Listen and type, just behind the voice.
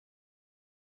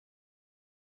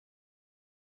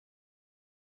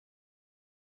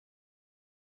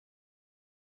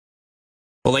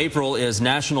Well, April is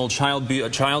National Child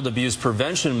Abuse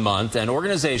Prevention Month, and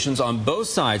organizations on both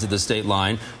sides of the state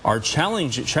line are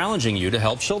challenging you to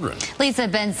help children. Lisa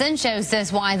Benson shows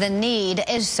us why the need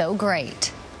is so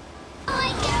great.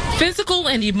 Physical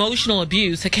and emotional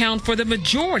abuse account for the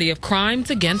majority of crimes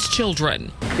against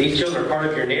children. These children are part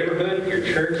of your neighborhood, your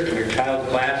church, and your child's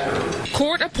classroom.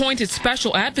 Court-appointed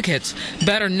special advocates,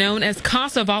 better known as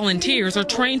CASA volunteers, are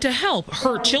trained to help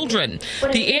hurt children.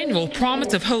 The annual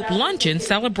Promise of Hope Luncheon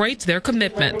celebrates their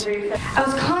commitment. I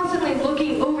was constantly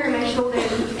looking over my shoulder,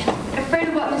 afraid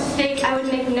of what mistake I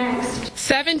would make next.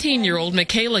 17-year-old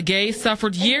Michaela Gay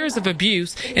suffered years of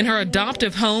abuse in her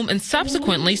adoptive home and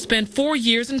subsequently spent 4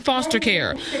 years in foster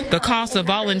care. The CASA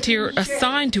volunteer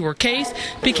assigned to her case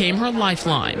became her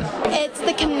lifeline. It's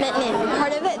the commitment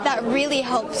part of it that really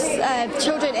helps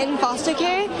children in foster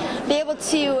care be able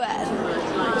to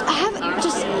have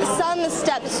just some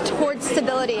steps towards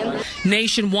stability.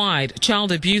 Nationwide,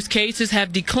 child abuse cases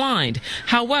have declined.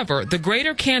 However, the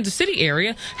greater Kansas City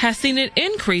area has seen an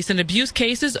increase in abuse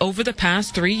cases over the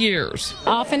past 3 years.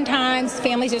 Oftentimes,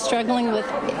 families are struggling with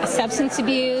substance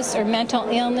abuse or mental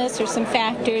illness or some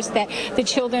factors that the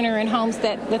children are in homes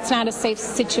that's not a safe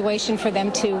situation for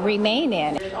them to remain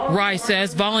in. Rice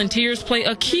says volunteers play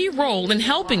a key role in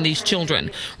helping these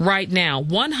children. Right now,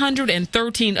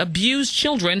 113 abused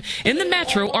children in the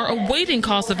metro are awaiting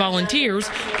CASA volunteers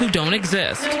who don't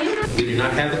exist. We do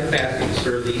not have the capacity to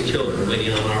serve these children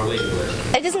waiting on our waiting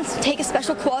list. It doesn't take a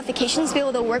special qualifications to be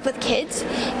able to work with kids,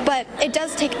 but it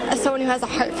does take someone who has a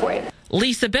heart for it.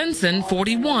 Lisa Benson,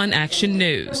 41 Action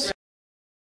News.